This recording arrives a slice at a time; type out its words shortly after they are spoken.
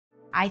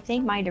I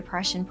think my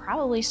depression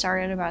probably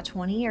started about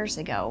 20 years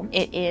ago.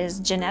 It is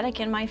genetic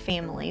in my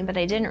family, but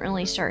I didn't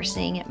really start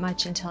seeing it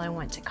much until I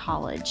went to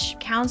college.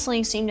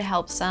 Counseling seemed to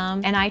help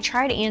some, and I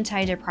tried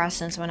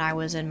antidepressants when I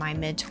was in my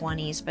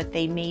mid-20s, but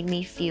they made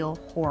me feel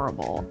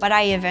horrible. But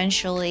I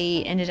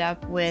eventually ended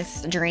up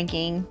with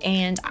drinking,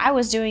 and I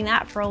was doing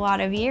that for a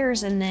lot of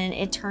years, and then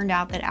it turned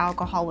out that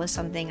alcohol was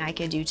something I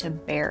could do to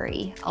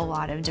bury a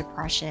lot of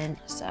depression.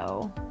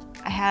 So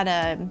I had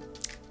an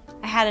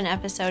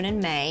episode in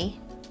May.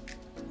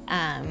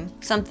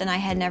 Something I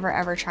had never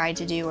ever tried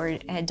to do or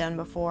had done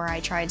before. I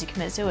tried to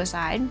commit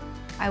suicide.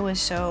 I was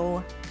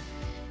so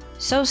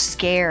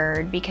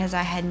scared because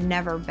I had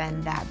never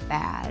been that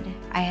bad.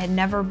 I had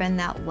never been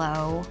that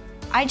low.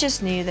 I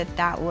just knew that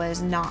that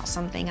was not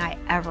something I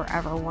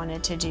ever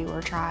wanted to do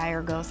or try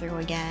or go through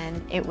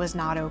again. It was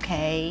not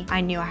okay.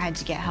 I knew I had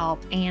to get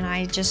help, and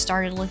I just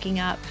started looking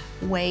up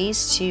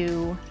ways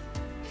to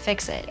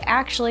fix it.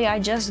 Actually, I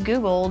just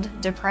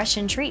Googled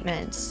depression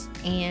treatments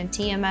and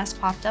TMS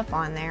popped up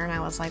on there, and I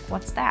was like,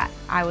 what's that?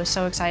 I was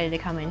so excited to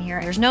come in here.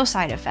 There's no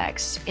side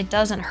effects. It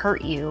doesn't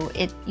hurt you.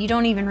 You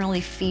don't even really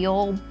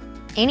feel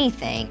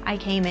anything. I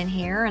came in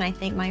here, and I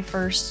think my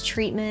first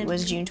treatment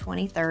was June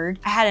 23rd.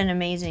 I had an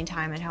amazing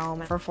time at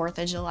home for 4th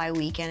of July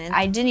weekend, and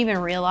I didn't even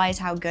realize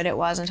how good it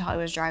was until I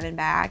was driving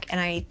back,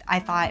 and I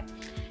thought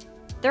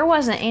there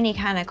wasn't any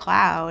kind of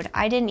cloud.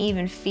 I didn't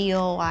even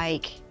feel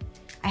like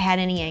I had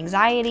any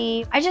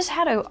anxiety. I just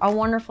had a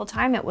wonderful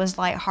time. It was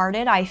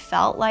lighthearted. I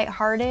felt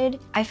lighthearted.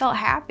 I felt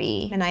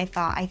happy, and I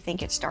thought, I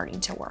think it's starting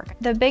to work.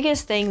 The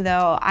biggest thing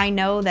though, I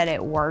know that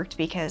it worked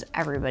because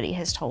everybody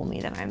has told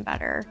me that I'm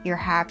better. You're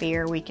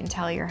happier, we can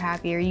tell you're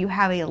happier. You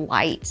have a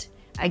light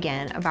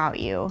again about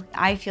you.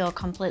 I feel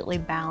completely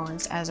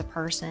balanced as a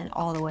person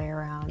all the way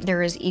around.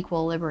 There is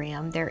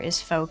equilibrium, there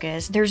is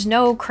focus. There's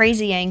no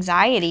crazy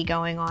anxiety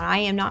going on. I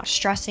am not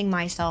stressing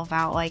myself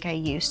out like I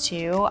used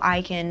to.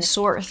 I can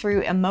sort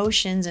through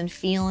emotions and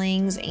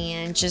feelings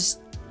and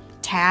just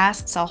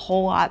tasks a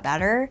whole lot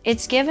better.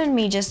 It's given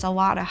me just a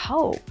lot of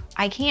hope.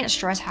 I can't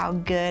stress how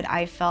good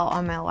I felt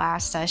on my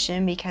last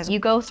session, because you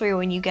go through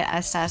and you get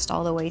assessed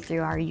all the way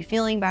through. Are you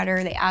feeling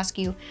better? They ask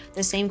you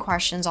the same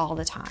questions all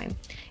the time.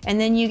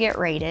 And then you get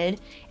rated.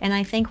 And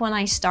I think when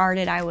I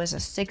started, I was a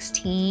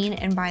 16,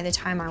 and by the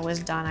time I was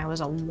done, I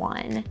was a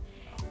 1.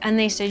 And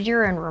they said,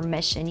 you're in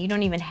remission. You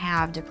don't even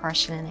have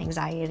depression and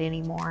anxiety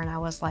anymore. And I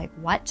was like,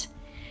 what?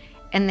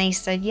 And they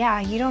said,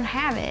 yeah, you don't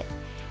have it.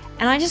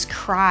 And I just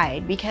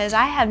cried because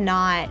I have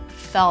not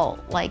felt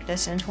like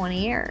this in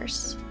 20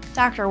 years.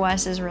 Dr.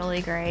 Wes is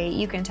really great.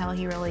 You can tell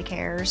he really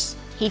cares.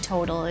 He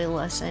totally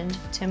listened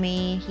to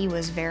me. He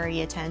was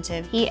very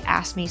attentive. He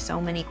asked me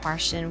so many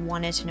questions,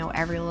 wanted to know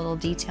every little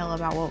detail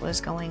about what was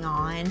going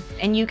on.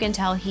 And you can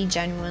tell he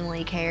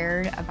genuinely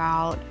cared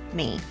about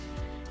me.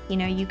 You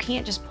know, you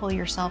can't just pull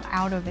yourself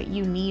out of it.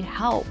 You need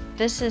help.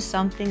 This is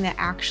something that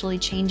actually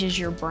changes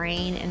your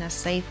brain in a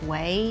safe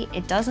way.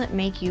 It doesn't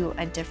make you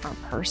a different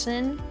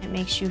person. It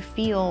makes you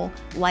feel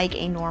like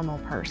a normal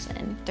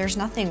person. There's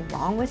nothing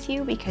wrong with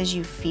you because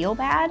you feel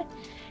bad.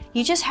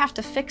 You just have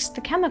to fix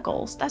the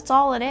chemicals. That's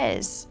all it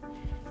is.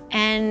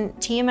 And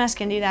TMS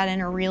can do that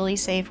in a really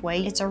safe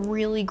way. It's a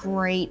really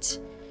great,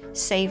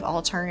 safe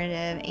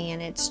alternative,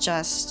 and it's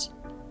just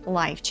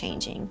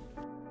life-changing.